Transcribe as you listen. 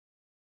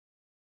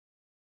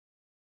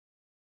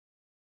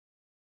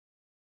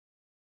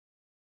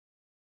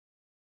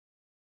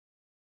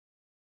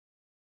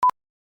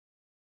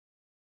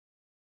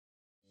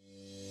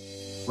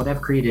What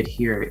I've created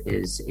here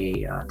is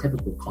a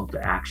typical call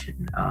to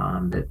action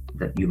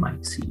that you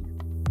might see.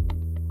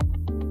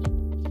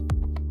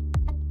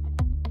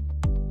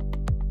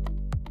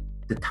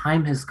 The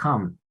time has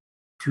come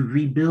to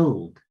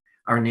rebuild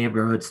our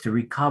neighborhoods, to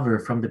recover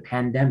from the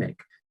pandemic,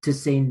 to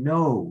say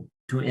no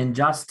to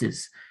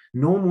injustice,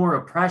 no more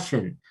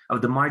oppression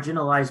of the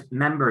marginalized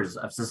members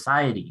of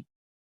society.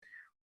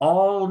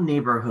 All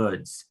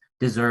neighborhoods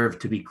deserve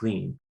to be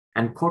clean,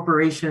 and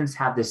corporations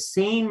have the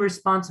same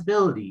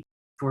responsibility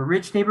for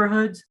rich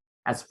neighborhoods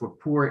as for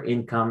poor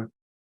income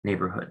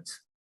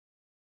neighborhoods.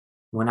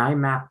 When I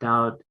mapped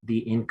out the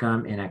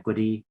income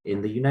inequity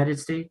in the United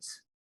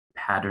States,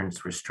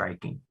 patterns were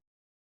striking.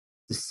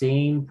 The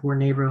same poor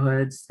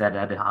neighborhoods that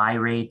had high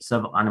rates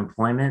of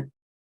unemployment,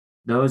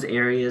 those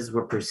areas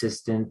were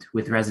persistent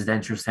with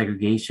residential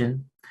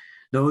segregation.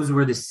 Those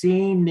were the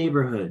same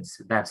neighborhoods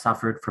that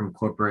suffered from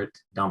corporate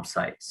dump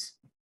sites.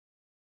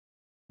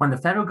 When the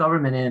federal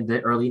government in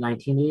the early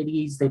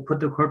 1980s, they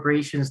put the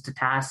corporations to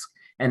task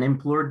and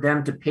implored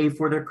them to pay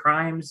for their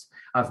crimes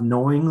of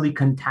knowingly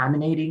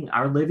contaminating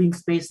our living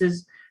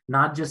spaces,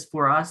 not just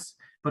for us,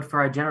 but for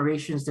our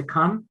generations to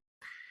come.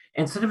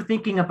 Instead of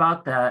thinking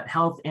about the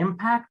health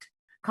impact,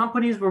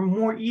 companies were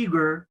more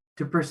eager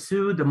to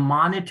pursue the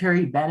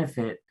monetary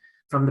benefit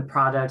from the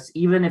products,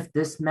 even if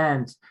this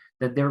meant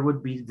that there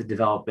would be the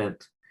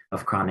development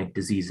of chronic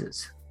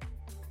diseases.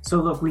 So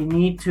look, we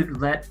need to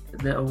let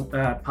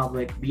the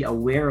public be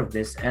aware of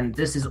this, and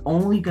this is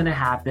only going to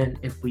happen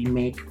if we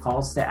make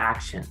calls to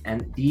action.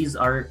 And these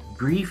are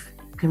brief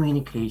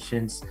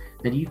communications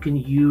that you can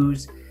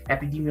use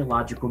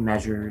epidemiological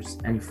measures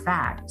and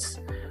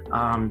facts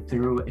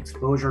through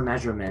exposure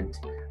measurement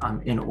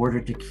in order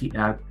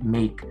to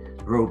make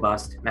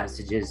robust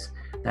messages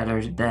that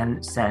are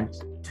then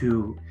sent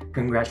to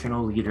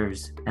congressional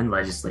leaders and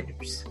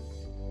legislators.